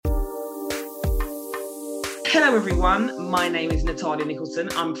Hello everyone, my name is Natalia Nicholson.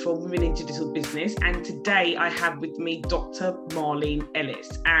 I'm from Women in Digital Business, and today I have with me Dr. Marlene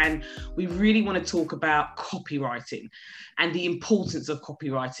Ellis, and we really want to talk about copywriting and the importance of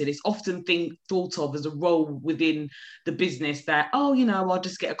copywriting. It's often thought of as a role within the business that, I'll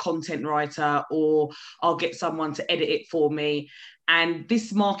just get a content writer or I'll get someone to edit it for me. And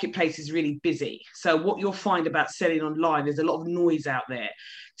this marketplace is really busy. So what you'll find about selling online, there's a lot of noise out there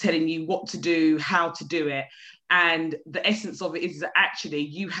telling you what to do, how to do it. And the essence of it is that actually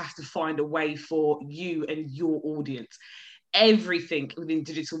you have to find a way for you and your audience. Everything within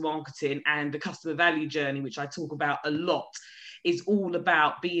digital marketing and the customer value journey, which I talk about a lot, is all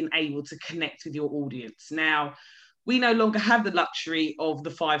about being able to connect with your audience. Now, we no longer have the luxury of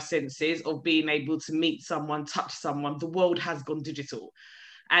the five senses of being able to meet someone, touch someone. The world has gone digital.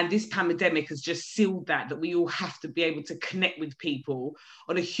 And this pandemic has just sealed that we all have to be able to connect with people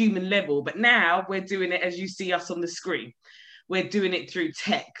on a human level. But now we're doing it as you see us on the screen. We're doing it through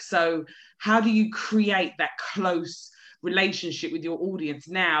tech. So how do you create that close relationship with your audience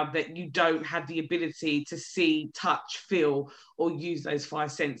now that you don't have the ability to see, touch, feel, or use those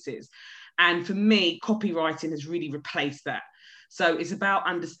five senses? And for me, copywriting has really replaced that. So it's about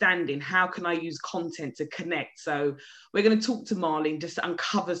understanding how can I use content to connect. So we're going to talk to Marlene just to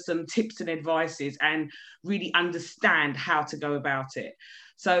uncover some tips and advices and really understand how to go about it.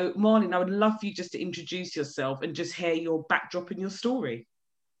 So Marlene, I would love for you just to introduce yourself and just hear your backdrop and your story.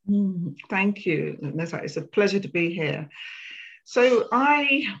 Thank you. It's a pleasure to be here. So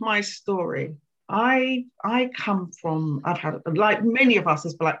my story. I come from, I've had, like many of us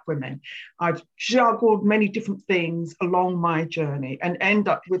as Black women, I've juggled many different things along my journey and end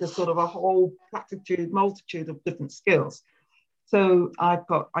up with a sort of a whole multitude of different skills. So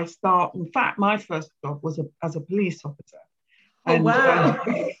in fact, my first job was as a police officer. And, wow.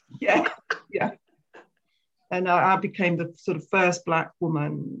 Yeah. And I became the sort of first Black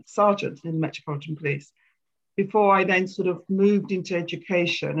woman sergeant in the Metropolitan Police, before I then sort of moved into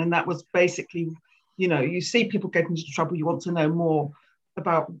education. And that was basically, you see people get into trouble, you want to know more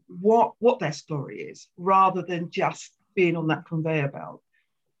about what their story is, rather than just being on that conveyor belt.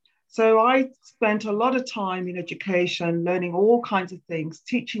 So I spent a lot of time in education, learning all kinds of things,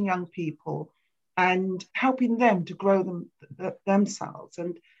 teaching young people and helping them to grow themselves.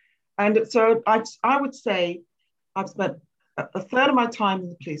 And so I would say I've spent a third of my time in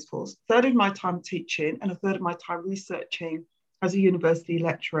the police force, a third of my time teaching, and a third of my time researching as a university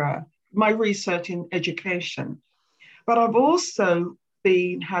lecturer, my research in education. But I've also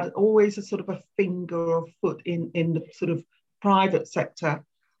had always a sort of a finger or foot in the sort of private sector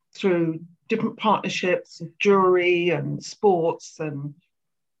through different partnerships, jury and sports. And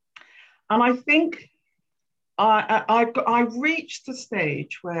I think I reached the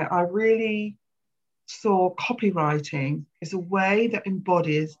stage where I really saw copywriting as a way that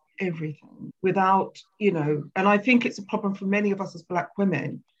embodies everything without, and I think it's a problem for many of us as Black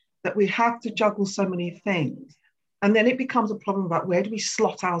women that we have to juggle so many things. And then it becomes a problem about where do we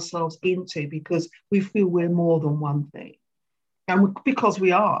slot ourselves into, because we feel we're more than one thing. And because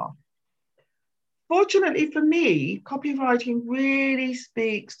we are. Fortunately for me, copywriting really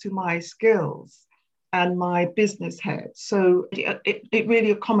speaks to my skills and my business head. So it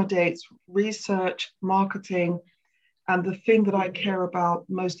really accommodates research, marketing, and the thing that I care about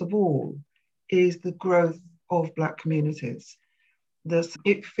most of all is the growth of Black communities.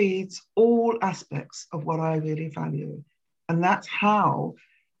 It feeds all aspects of what I really value. And that's how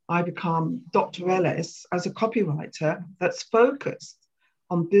I become Dr. Ellis as a copywriter that's focused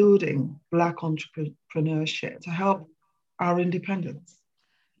on building Black entrepreneurship to help our independence.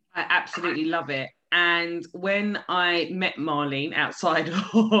 I absolutely love it. And when I met Marlene outside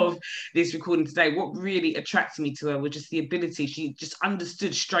of this recording today, what really attracted me to her was just the ability. She just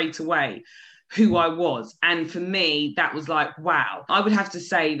understood straight away who I was. And for me, that was like, wow. I would have to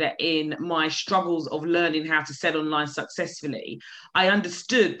say that in my struggles of learning how to sell online successfully, I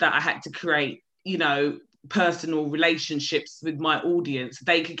understood that I had to create, personal relationships with my audience.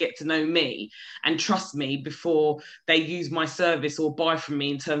 They could get to know me and trust me before they use my service or buy from me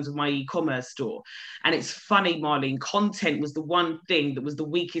in terms of my e-commerce store. And it's funny, Marlene, content was the one thing that was the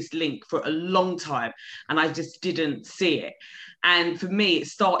weakest link for a long time, and I just didn't see it. And for me, it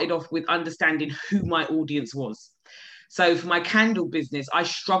started off with understanding who my audience was. So for my candle business, I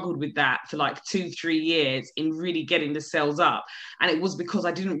struggled with that for like 2-3 years in really getting the sales up. And it was because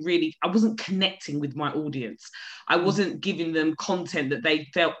I wasn't connecting with my audience. I wasn't giving them content that they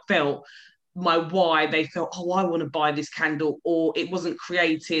felt my why. They felt, I want to buy this candle, or it wasn't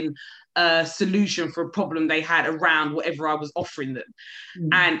creating a solution for a problem they had around whatever I was offering them. Mm.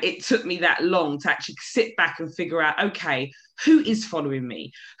 And it took me that long to actually sit back and figure out, okay, who is following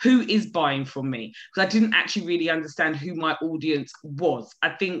me? Who is buying from me? Because I didn't actually really understand who my audience was. I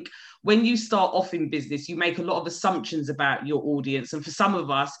think when you start off in business, you make a lot of assumptions about your audience. And for some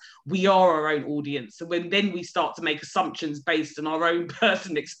of us, we are our own audience. So then we start to make assumptions based on our own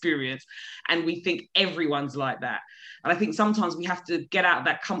personal experience, and we think everyone's like that. And I think sometimes we have to get out of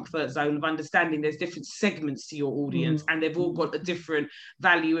that comfort zone of understanding there's different segments to your audience, and they've all got a different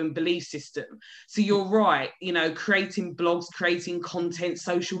value and belief system. So you're right, you know, creating blogs, creating content,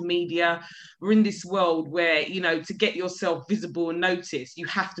 social media. We're in this world where, you know, to get yourself visible and noticed, you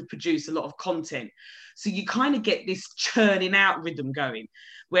have to produce a lot of content. So you kind of get this churning out rhythm going,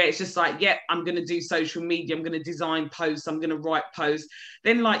 where it's just like, yeah, I'm going to do social media, I'm going to design posts, I'm going to write posts.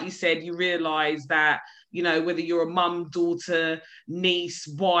 Then, like you said, you realize that, you know, whether you're a mum, daughter, niece,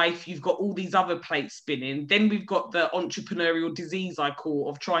 wife, you've got all these other plates spinning. Then we've got the entrepreneurial disease, I call,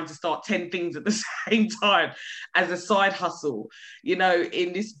 of trying to start 10 things at the same time as a side hustle, you know,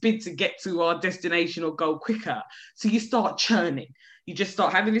 in this bid to get to our destination or goal quicker. So you start churning. You just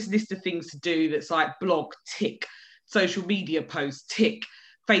start having this list of things to do that's like blog, tick, social media posts, tick,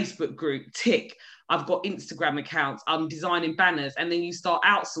 Facebook group, tick. I've got Instagram accounts, I'm designing banners, and then you start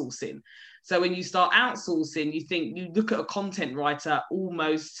outsourcing. So when you start outsourcing, you look at a content writer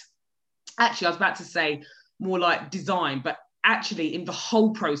almost, actually, I was about to say more like design, but actually in the whole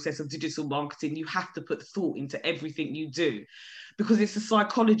process of digital marketing, you have to put thought into everything you do, because it's a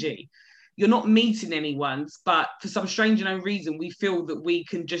psychology. You're not meeting anyone, but for some strange unknown reason, we feel that we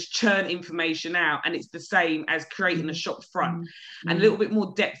can just churn information out, and it's the same as creating a shop front. And a little bit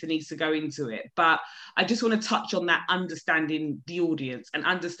more depth needs to go into it. But I just want to touch on that, understanding the audience and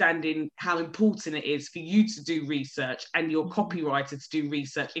understanding how important it is for you to do research and your copywriter to do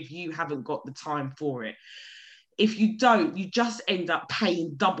research if you haven't got the time for it. If you don't, you just end up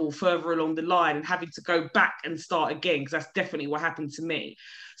paying double further along the line and having to go back and start again, because that's definitely what happened to me.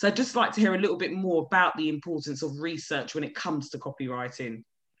 So I'd just like to hear a little bit more about the importance of research when it comes to copywriting.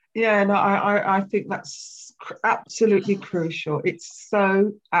 Yeah, no, I think that's absolutely crucial. It's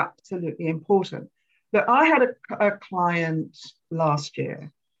so absolutely important. But I had a client last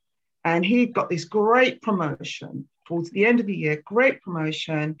year, and he got this great promotion towards the end of the year, great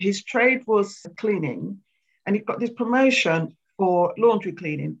promotion. His trade was cleaning, and he got this promotion for laundry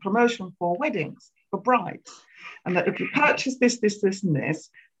cleaning, promotion for weddings, for brides. And that if you purchase this, and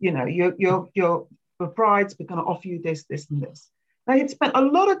this, you know, your brides, we're going to offer you this, and this. Now, he'd spent a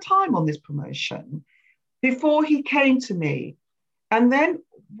lot of time on this promotion before he came to me, and then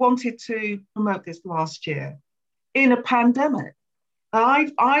wanted to promote this last year in a pandemic.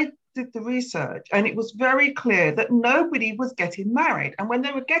 I did the research, and it was very clear that nobody was getting married. And when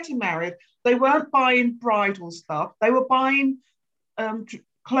they were getting married, they weren't buying bridal stuff. They were buying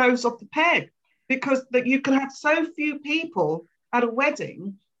clothes off the peg, because that you could have so few people at a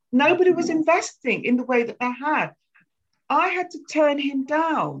wedding. Nobody was investing in the way that they had. I had to turn him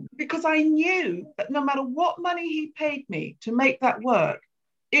down because I knew that no matter what money he paid me to make that work,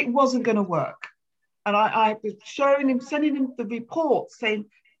 it wasn't going to work. And I was showing him, sending him the report saying,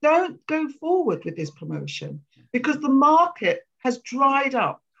 don't go forward with this promotion because the market has dried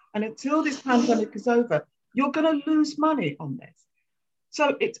up. And until this pandemic is over, you're going to lose money on this.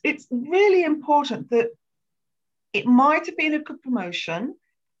 So it's really important that it might have been a good promotion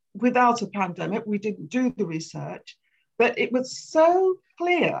without a pandemic. We didn't do the research, but it was so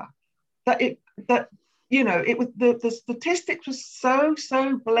clear that the statistics were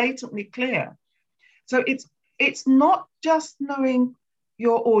so blatantly clear. So it's not just knowing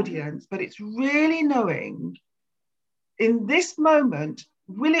your audience, but it's really knowing in this moment,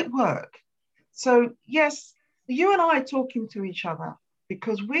 will it work? So yes, you and I are talking to each other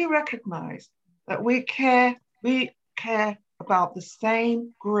because we recognize that we care about the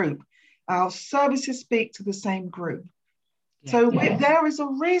same group. Our services speak to the same group. Yeah. So there is a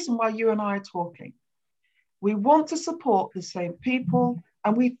reason why you and I are talking. We want to support the same people,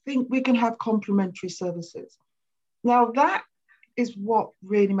 and we think we can have complementary services. Now that is what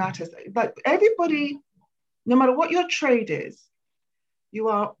really matters. Like everybody, no matter what your trade is, you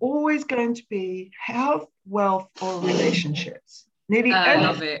are always going to be health, wealth, or relationships. Nearly I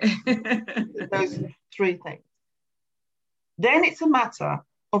love it. Those three things. Then it's a matter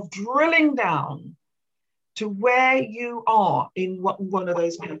of drilling down to where you are in one of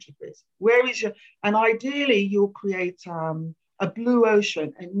those categories. Where is your, and ideally you'll create a blue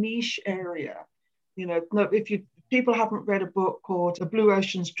ocean, a niche area. You know, if people haven't read a book called The Blue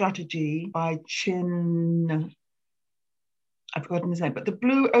Ocean Strategy by Chin, I've forgotten his name, but The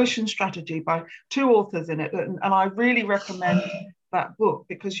Blue Ocean Strategy by two authors in it. And I really recommend that book,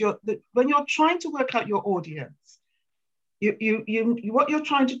 because when you're trying to work out your audience, what you're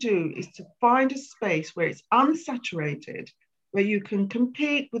trying to do is to find a space where it's unsaturated, where you can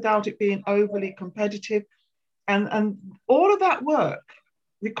compete without it being overly competitive. And all of that work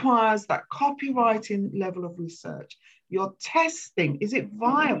requires that copywriting level of research. You're testing, is it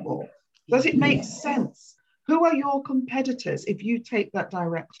viable? Does it make sense? Who are your competitors if you take that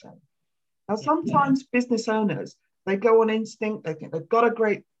direction? Now, sometimes business owners, they go on instinct, they think they've got a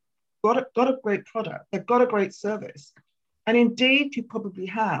great product, they've got a great service. And indeed, you probably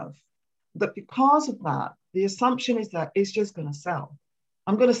have. But because of that, the assumption is that it's just going to sell.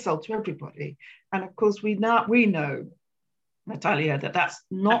 I'm going to sell to everybody. And of course, we know, Natalia, that that's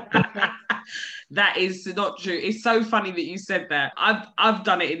not the case. That is not true. It's so funny that you said that. I've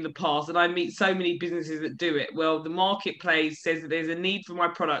done it in the past, and I meet so many businesses that do it. Well, the marketplace says that there's a need for my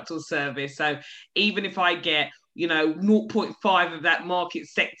product or service. So even if I get 0.5 of that market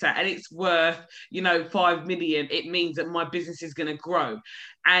sector and it's worth 5 million, it means that my business is going to grow.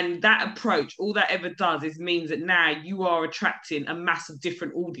 And that approach, all that ever does is means that now you are attracting a mass of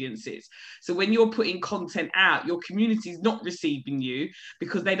different audiences. So when you're putting content out, your community is not receiving you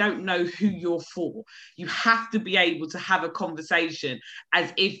because they don't know who you're for. You have to be able to have a conversation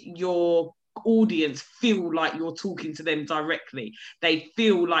as if your audience feel like you're talking to them directly. They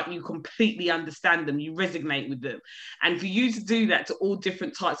feel like you completely understand them, you resonate with them. And for you to do that to all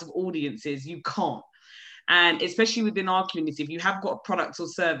different types of audiences, you can't. And especially within our community, if you have got a product or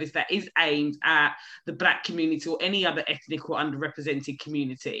service that is aimed at the Black community or any other ethnic or underrepresented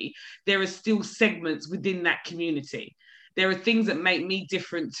community, there are still segments within that community. There are things that make me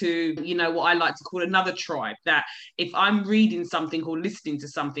different to, what I like to call another tribe, that if I'm reading something or listening to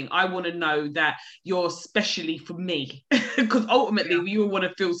something, I want to know that you're specially for me, because ultimately you want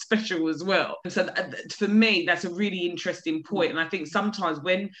to feel special as well. So for me, that's a really interesting point. And I think sometimes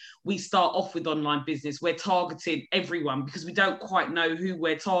when we start off with online business, we're targeting everyone because we don't quite know who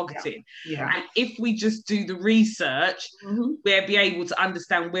we're targeting. Yeah. And if we just do the research, we'll be able to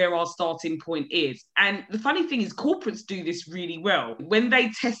understand where our starting point is. And the funny thing is, corporates do this really well. When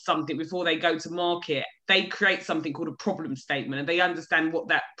they test something before they go to market, they create something called a problem statement, and they understand what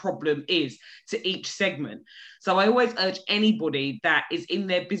that problem is to each segment. So I always urge anybody that is in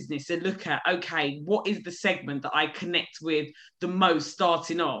their business to look at, okay, what is the segment that I connect with the most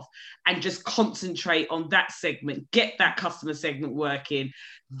starting off, and just concentrate on that segment, get that customer segment working.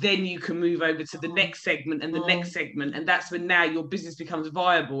 Then you can move over to the next segment and the next segment. And that's when now your business becomes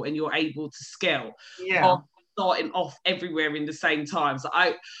viable and you're able to scale. Yeah. Starting off everywhere in the same time. So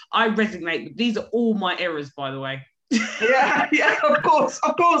I resonate. These are all my errors, by the way. yeah, of course.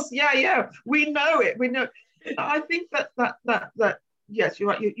 Yeah. We know it. I think that yes, you're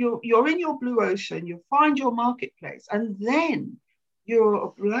right. You're in your blue ocean. You find your marketplace, and then you're a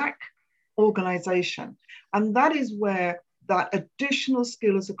Black organization, and that is where that additional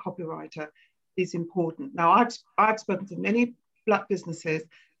skill as a copywriter is important. Now, I've spoken to many Black businesses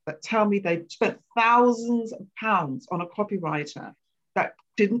that tell me they spent thousands of pounds on a copywriter that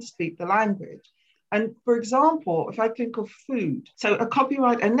didn't speak the language. And for example, if I think of food, so a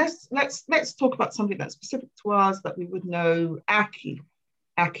copywriter, and let's talk about something that's specific to us that we would know, ackee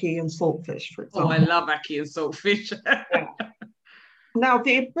and saltfish, for example. Oh, I love ackee and saltfish. Yeah. Now,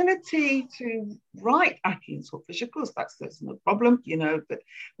 the ability to write ackee and saltfish, of course, that's no problem,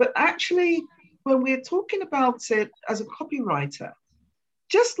 but actually, when we're talking about it as a copywriter,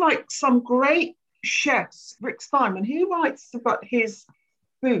 just like some great chefs, Rick Steinman, he writes about his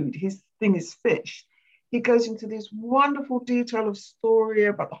food, his thing is fish. He goes into this wonderful detail of story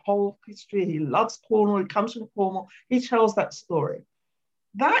about the whole history. He loves Cornwall, he comes from Cornwall, he tells that story.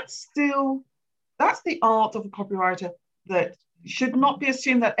 That's the art of a copywriter that should not be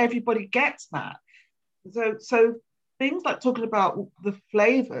assumed that everybody gets that. So things like talking about the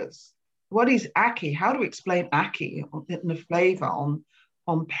flavors, what is ackee? How do we explain ackee in the flavor on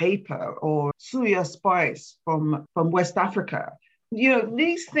paper, or suya spice from West Africa?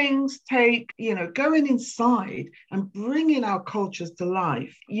 These things take, going inside and bringing our cultures to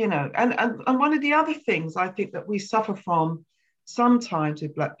life, and one of the other things I think that we suffer from sometimes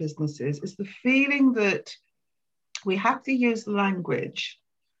with Black businesses is the feeling that we have to use language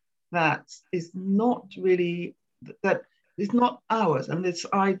that is not ours. And this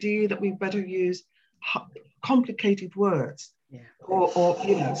idea that we better use complicated words, or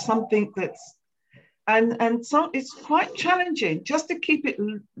something that's, and so it's quite challenging just to keep it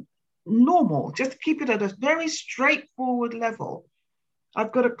normal, just to keep it at a very straightforward level.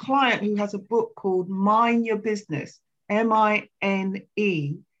 I've got a client who has a book called Mind Your Business,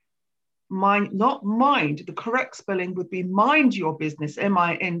 M-I-N-E, mind, not mind. The correct spelling would be mind your business,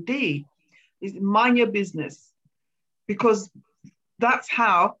 M-I-N-D, is mind your business. Because that's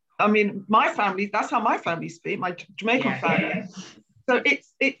how, I mean, my family, that's how my family speak, my Jamaican family. So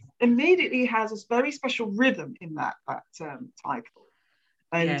it immediately has this very special rhythm in that title.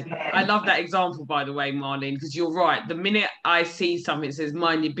 And I love that example, by the way, Marlene, because you're right. The minute I see something that says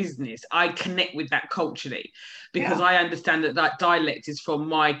mind your business, I connect with that culturally, because I understand that that dialect is from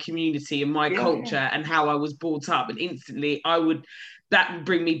my community and my culture and how I was brought up. And instantly that would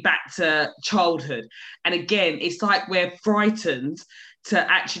bring me back to childhood. And again, it's like we're frightened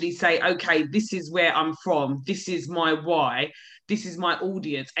to actually say, okay, this is where I'm from. This is my why. This is my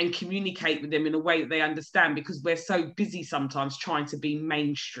audience, and communicate with them in a way that they understand, because we're so busy sometimes trying to be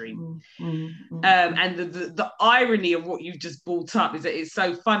mainstream. And the irony of what you've just brought up is that it's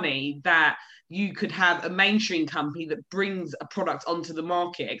so funny that you could have a mainstream company that brings a product onto the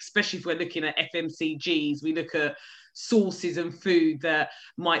market, especially if we're looking at FMCGs. We look at sauces and food that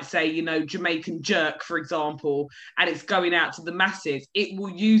might say, you know, Jamaican jerk, for example, and it's going out to the masses. It will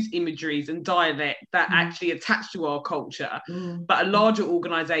use imageries and dialect that actually attach to our culture. But a larger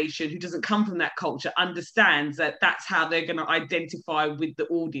organization who doesn't come from that culture understands that that's how they're going to identify with the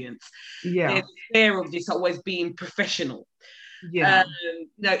audience. There's fear of this always being professional.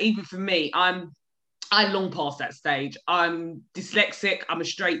 No, even for me, I long past that stage. I'm dyslexic. I'm a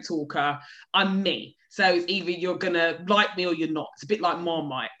straight talker. I'm me. So it's either you're going to like me or you're not. It's a bit like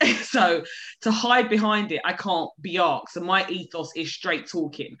Marmite. So to hide behind it, I can't be asked. And my ethos is straight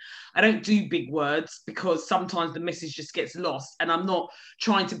talking. I don't do big words because sometimes the message just gets lost. And I'm not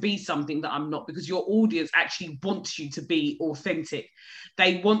trying to be something that I'm not, because your audience actually wants you to be authentic.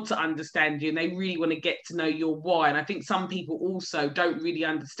 They want to understand you and they really want to get to know your why. And I think some people also don't really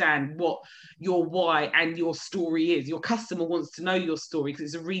understand what your why and your story is. Your customer wants to know your story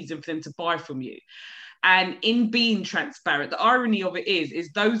because it's a reason for them to buy from you. And in being transparent, the irony of it is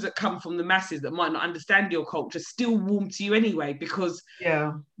those that come from the masses that might not understand your culture still warm to you anyway, because you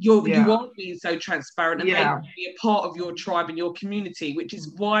are being so transparent and they can be a part of your tribe and your community, which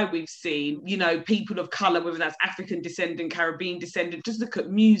is why we've seen, you know, people of color, whether that's African descendant, Caribbean descendant, just look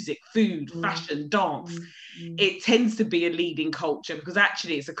at music, food, fashion, dance. It tends to be a leading culture because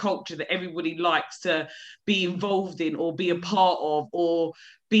actually it's a culture that everybody likes to be involved in or be a part of or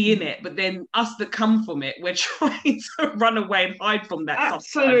be in it. But then us that come from it, we're trying to run away and hide from that.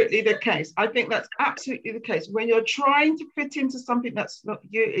 Absolutely the case. I think that's absolutely the case. When you're trying to fit into something that's not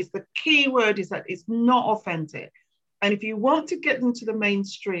you, is the key word is that it's not authentic. And if you want to get into the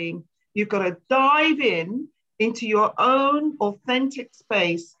mainstream, you've got to dive into your own authentic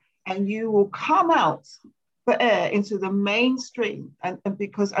space, and you will come out for air into the mainstream. And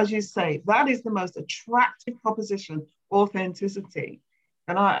because, as you say, that is the most attractive proposition, authenticity.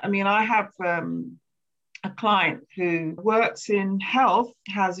 And I have a client who works in health,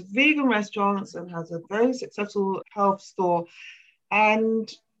 has vegan restaurants and has a very successful health store.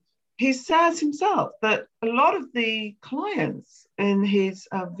 And he says himself that a lot of the clients in his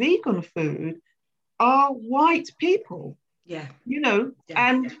vegan food are white people.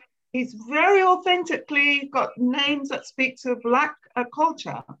 And he's very authentically got names that speak to Black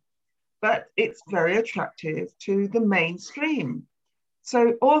culture, but it's very attractive to the mainstream.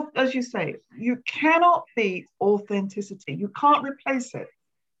 So, as you say, you cannot beat authenticity. You can't replace it.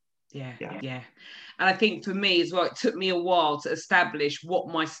 Yeah. And I think for me as well, it took me a while to establish what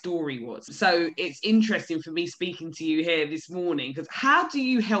my story was. So it's interesting for me speaking to you here this morning, because how do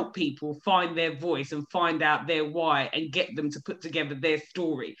you help people find their voice and find out their why and get them to put together their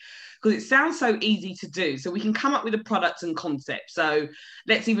story? Because it sounds so easy to do. So we can come up with a product and concept. So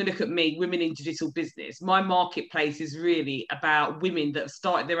let's even look at me, Women in Digital Business. My marketplace is really about women that have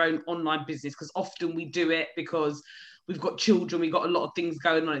started their own online business, because often we do it because we've got children, we've got a lot of things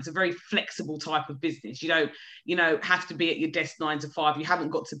going on. It's a very flexible type of business. You don't, have to be at your desk 9 to 5. You haven't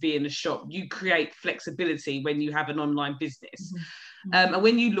got to be in a shop. You create flexibility when you have an online business. And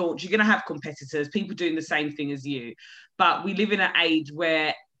when you launch, you're going to have competitors, people doing the same thing as you. But we live in an age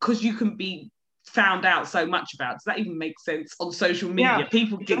where, because you can be found out so much about, does that even make sense, on social media?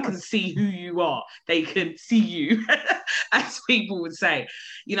 People can see who you are. They can see you, as people would say.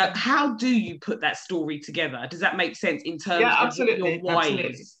 How do you put that story together? Does that make sense in terms of what your why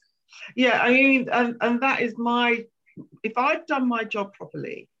is? Yeah, I mean, and that is if I'd done my job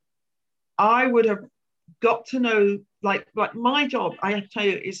properly, I would have got to know, like my job, I have to tell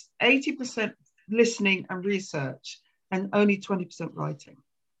you, is 80% listening and research and only 20% writing.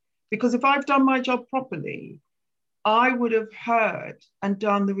 Because if I've done my job properly, I would have heard and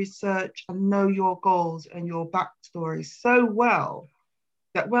done the research and know your goals and your backstory so well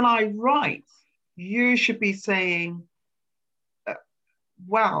that when I write, you should be saying,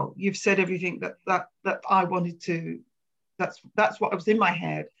 wow, you've said everything that I wanted to. That's what was in my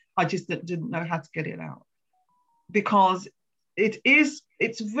head. I just didn't know how to get it out, because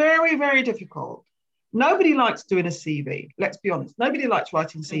it's very, very difficult. Nobody likes doing a CV. Let's be honest. Nobody likes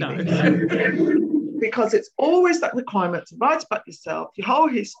writing CVs. No. Because it's always that requirement to write about yourself, your whole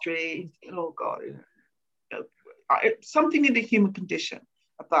history. Oh God, something in the human condition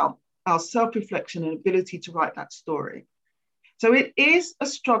about our self-reflection and ability to write that story. So it is a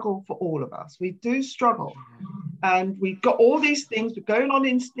struggle for all of us. We do struggle, and we've got all these things. We're going on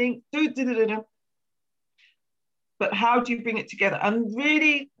instinct. But how do you bring it together? And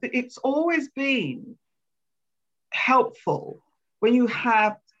really, it's always been helpful when you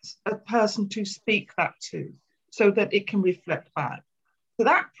have a person to speak that to, so that it can reflect back. So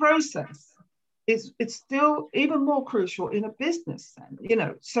that process it's still even more crucial in a business sense, you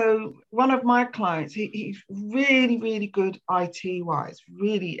know. So one of my clients, he's really, really good IT wise,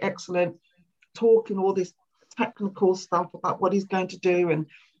 really excellent, talking all this technical stuff about what he's going to do,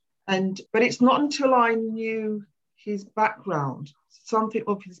 but it's not until I knew his background, something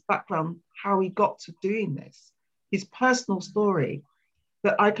of his background, how he got to doing this, his personal story,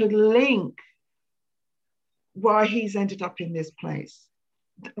 that I could link why he's ended up in this place.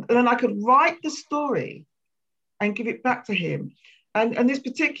 Then I could write the story and give it back to him. And this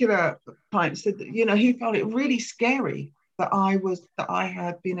particular client said that, you know, he found it really scary that I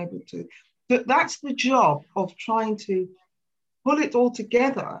had been able to. That's the job of trying to pull it all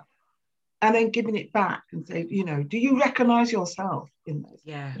together and then giving it back and say, you know, do you recognize yourself in this?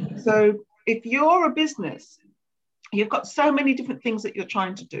 Yeah. So if you're a business, you've got so many different things that you're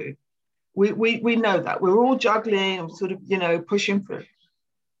trying to do. We know that. We're all juggling and sort of, you know, pushing through.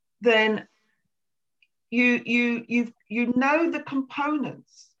 Then you know the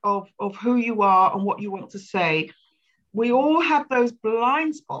components of who you are and what you want to say. We all have those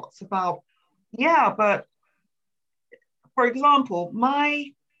blind spots about, yeah, but for example,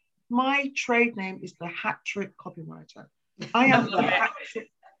 my trade name is the hat trick copywriter. I am the hat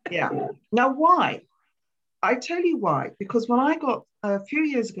trick. Yeah. Now, why? I tell you why. Because when a few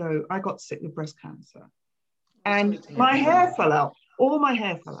years ago, I got sick with breast cancer, and my hair fell out. All my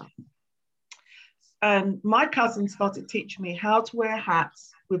hair fell out. And my cousin started teaching me how to wear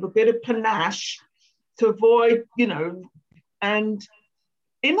hats with a bit of panache to avoid, you know, and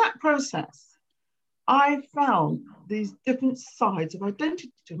in that process, I found these different sides of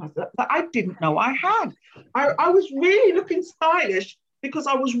identity to myself that I didn't know I had. I was really looking stylish because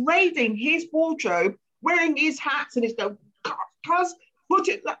I was raiding his wardrobe, wearing his hats, and he's going, cuz, put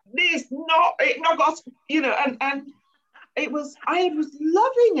it like this, not, you know, and I was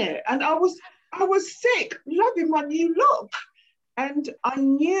loving it. And I was sick, loving my new look. And I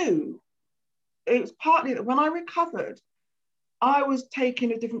knew it was partly that when I recovered, I was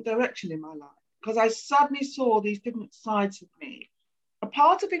taking a different direction in my life, because I suddenly saw these different sides of me. A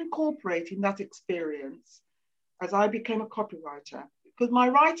part of incorporating that experience as I became a copywriter, because my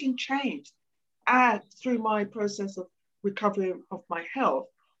writing changed through my process of recovery of my health.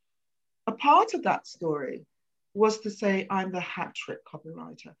 A part of that story was to say I'm the hat trick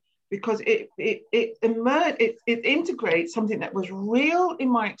copywriter, because it emerged, it integrates something that was real in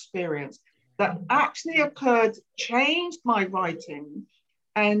my experience, that actually occurred, changed my writing,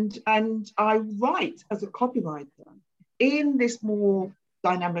 and I write as a copywriter in this more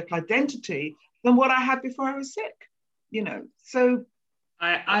dynamic identity than what I had before I was sick, you know. So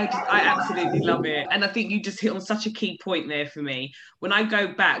I absolutely love it. And I think you just hit on such a key point there for me. When I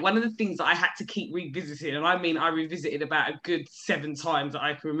go back, one of the things that I had to keep revisiting, and I mean, I revisited about a good 7 times that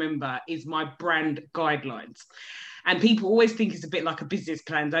I can remember, is my brand guidelines. And people always think it's a bit like a business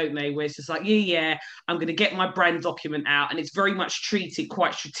plan, don't they? Where it's just like, yeah, I'm going to get my brand document out. And it's very much treated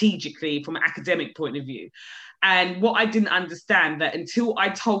quite strategically from an academic point of view. And what I didn't understand, that until I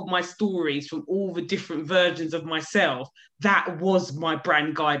told my stories from all the different versions of myself, that was my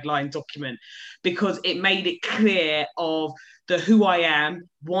brand guideline document, because it made it clear of the who I am,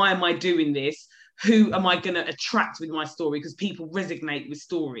 why am I doing this, who am I going to attract with my story, because people resonate with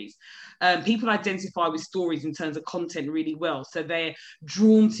stories. People identify with stories in terms of content really well. So they're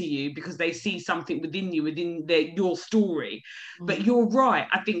drawn to you because they see something within you, within your story. But you're right.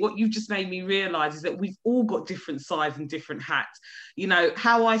 I think what you've just made me realize is that we've all got different sides and different hats. You know,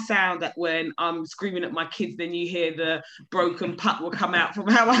 how I sound that when I'm screaming at my kids, then you hear the broken puck will come out from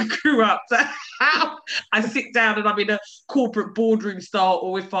how I grew up. So how I sit down and I'm in a corporate boardroom style,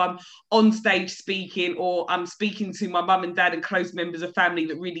 or if I'm on stage speaking, or I'm speaking to my mum and dad and close members of family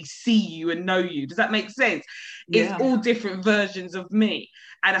that really see you and know you. Does that make sense? Yeah. It's all different versions of me.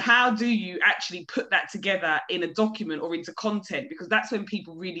 And how do you actually put that together in a document or into content? Because that's when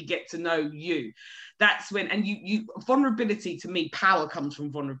people really get to know you. That's when, and you vulnerability, to me, power comes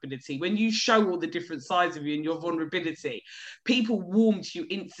from vulnerability. When you show all the different sides of you and your vulnerability, people warm to you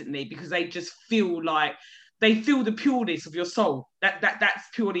instantly because they just feel like, they feel the pureness of your soul. That's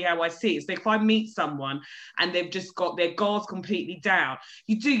purely how I see it. So if I meet someone and they've just got their guards completely down,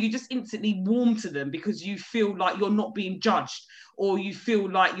 you just instantly warm to them because you feel like you're not being judged, or you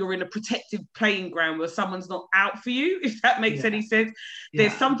feel like you're in a protected playing ground where someone's not out for you, if that makes any sense.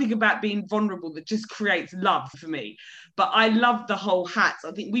 There's something about being vulnerable that just creates love for me. But I love the whole hats.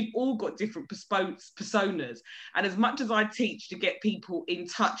 I think we've all got different personas. And as much as I teach to get people in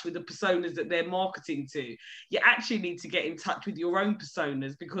touch with the personas that they're marketing to, you actually need to get in touch with your own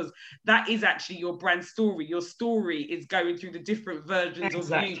personas, because that is actually your brand story. Your story is going through the different versions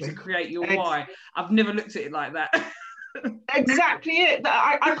of you to create your why. I've never looked at it like that. Exactly it.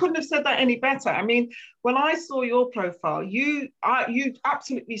 I couldn't have said that any better. I mean, when I saw your profile, you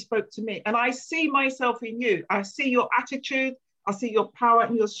absolutely spoke to me, and I see myself in you. I see your attitude, I see your power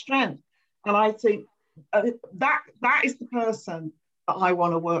and your strength, and I think that is the person that I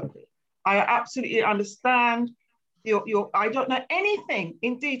want to work with. I absolutely understand your. I don't know anything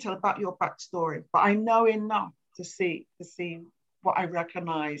in detail about your backstory, but I know enough to see what I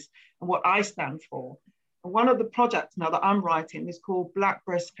recognize and what I stand for. One of the projects now that I'm writing is called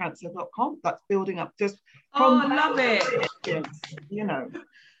blackbreastcancer.com. That's building up just from... I love it. You know.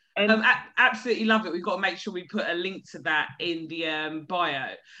 Absolutely love it. We've got to make sure we put a link to that in the bio.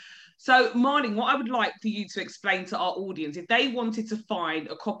 So, Marlene, what I would like for you to explain to our audience, if they wanted to find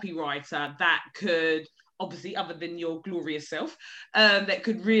a copywriter that could, obviously, other than your glorious self, that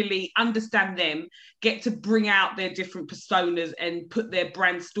could really understand them, get to bring out their different personas and put their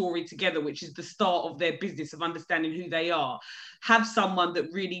brand story together, which is the start of their business, of understanding who they are. Have someone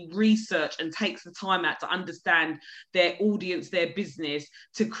that really research and takes the time out to understand their audience, their business,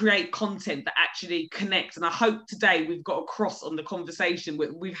 to create content that actually connects. And I hope today we've got across on the conversation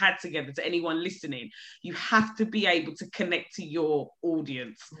we've had together to anyone listening. You have to be able to connect to your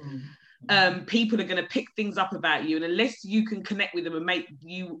audience. People are going to pick things up about you, and unless you can connect with them and make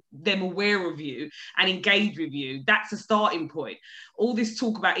them aware of you and engage with you, that's a starting point. All this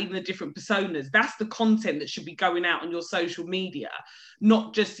talk about even the different personas, that's the content that should be going out on your social media,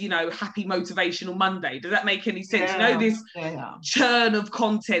 not just, happy motivational Monday. Does that make any sense? This churn of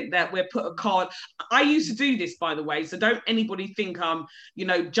content that we're put a card. I used to do this, by the way, so don't anybody think I'm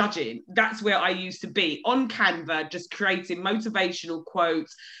judging. That's where I used to be on Canva, just creating motivational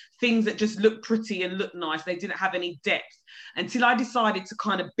quotes, things that just look pretty and look nice. They didn't have any depth, until I decided to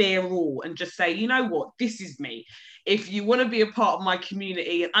kind of bare all and just say, you know what, this is me. If you want to be a part of my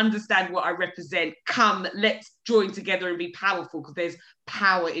community and understand what I represent, come, let's join together and be powerful, because there's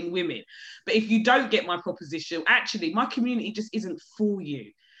power in women. But if you don't get my proposition, actually, my community just isn't for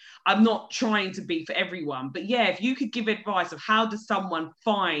you. I'm not trying to be for everyone, but yeah, if you could give advice of how does someone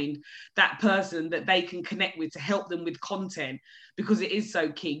find that person that they can connect with to help them with content, because it is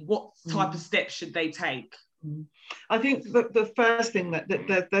so key. What type of steps should they take? I think the first thing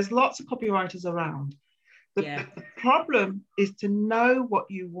that there's lots of copywriters around. The problem is to know what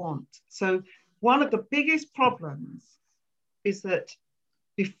you want. So one of the biggest problems is that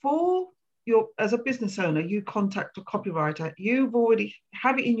before as a business owner, you contact a copywriter, you've already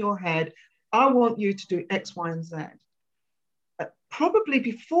have it in your head, I want you to do X, Y, and Z. Probably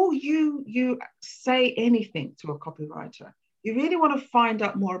before you say anything to a copywriter, you really want to find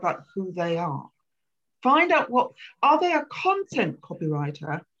out more about who they are. Find out are they a content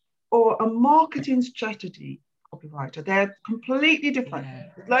copywriter or a marketing strategy copywriter? They're completely different.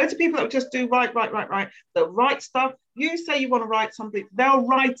 There's loads of people that just do right, the right stuff. You say you want to write something, they'll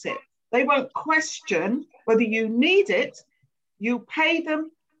write it. They won't question whether you need it. You pay them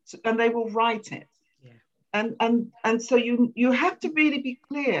and they will write it. And so you have to really be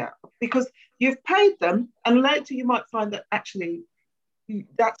clear, because you've paid them, and later you might find that actually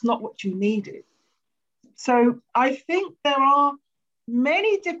that's not what you needed. So I think there are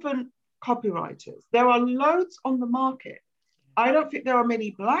many different copywriters. There are loads on the market. I don't think there are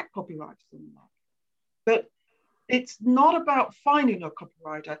many Black copywriters in the market, but it's not about finding a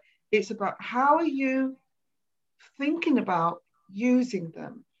copywriter. It's about how are you thinking about using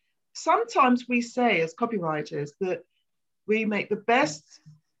them. Sometimes we say as copywriters that we make the best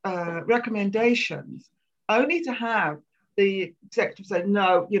recommendations only to have the executive say,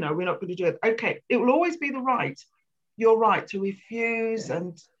 no, we're not going to do it. Okay, it will always be your right to refuse.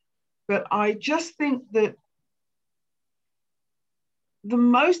 But I just think that the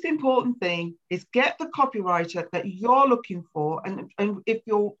most important thing is get the copywriter that you're looking for. And if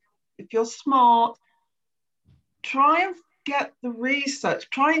you're smart, try and get the research,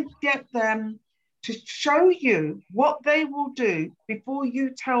 try and get them to show you what they will do before you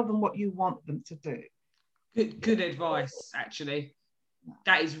tell them what you want them to do. Good advice, actually.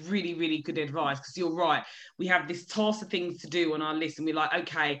 That is really, really good advice, because you're right. We have this task of things to do on our list and we're like,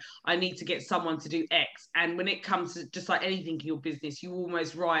 okay, I need to get someone to do X. And when it comes to just like anything in your business, you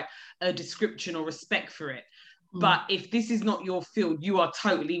almost write a description or a spec for it. But if this is not your field, you are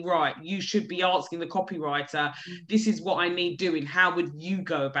totally right. You should be asking the copywriter, this is what I need doing. How would you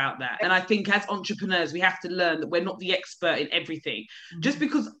go about that? And I think as entrepreneurs, we have to learn that we're not the expert in everything. Just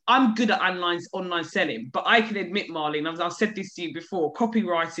because I'm good at online selling, but I can admit, Marlene, I've said this to you before,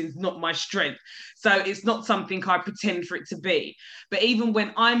 copywriting is not my strength. So it's not something I pretend for it to be. But even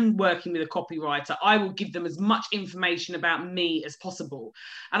when I'm working with a copywriter, I will give them as much information about me as possible.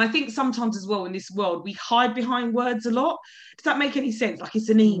 And I think sometimes as well in this world, we hide behind words a lot. Does that make any sense? Like it's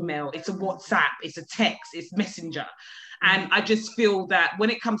an email, it's a WhatsApp, it's a text, it's Messenger. And I just feel that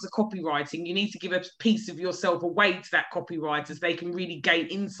when it comes to copywriting, you need to give a piece of yourself away to that copywriter so they can really gain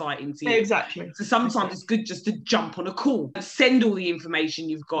insight into you. Exactly. So sometimes it's good just to jump on a call, send all the information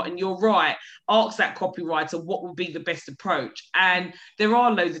you've got. And you're right, ask that copywriter what would be the best approach. And there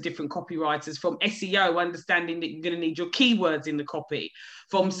are loads of different copywriters, from SEO, understanding that you're going to need your keywords in the copy,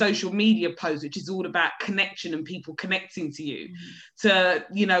 from social media posts, which is all about connection and people connecting to you, to,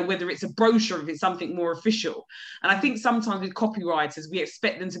 whether it's a brochure, if it's something more official. And I think sometimes with copywriters, we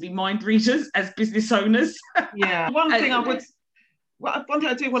expect them to be mind readers as business owners. Yeah. One thing I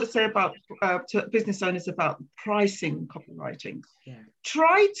do want to say about to business owners about pricing copywriting.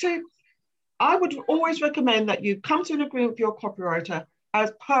 Yeah. I would always recommend that you come to an agreement with your copywriter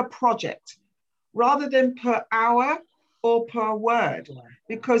as per project, rather than per hour or per word. Yeah.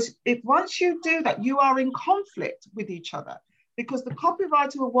 Because once you do that, you are in conflict with each other. Because the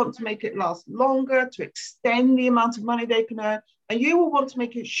copywriter will want to make it last longer, to extend the amount of money they can earn, and you will want to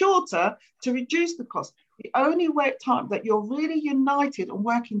make it shorter to reduce the cost. The only time that you're really united and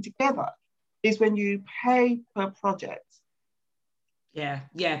working together is when you pay per project. Yeah,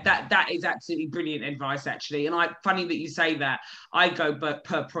 that is absolutely brilliant advice, actually. And funny that you say that. I go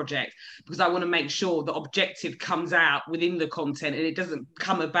per project because I want to make sure the objective comes out within the content and it doesn't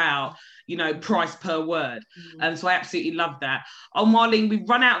come about, price per word. And so I absolutely love that. Oh, Marlene, we've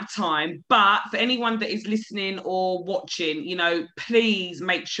run out of time, but for anyone that is listening or watching, please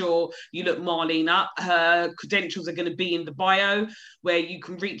make sure you look Marlene up. Her credentials are going to be in the bio, where you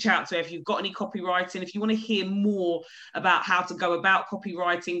can reach out to her if you've got any copywriting. If you want to hear more about how to go about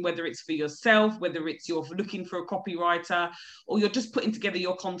copywriting, whether it's for yourself, whether it's you're looking for a copywriter, or you're just putting together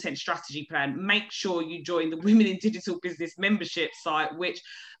your content strategy plan, make sure you join the Women in Digital Business membership site, which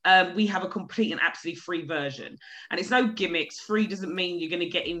we have a complete and absolutely free version. And it's no gimmicks. Free doesn't mean you're going to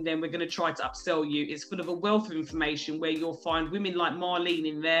get in there and we're going to try to upsell you. It's full of a wealth of information where you'll find women like Marlene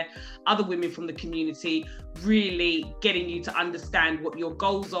in there, other women from the community, really getting you to understand what your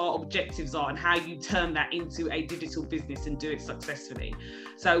goals are, objectives are, and how you turn that into a digital business and do it successfully.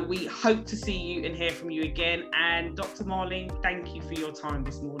 So we hope to see you and hear from you again. And Dr. Marlene, thank you for your time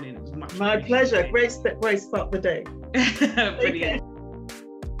this morning. It was much my pleasure. Great start the day. Brilliant.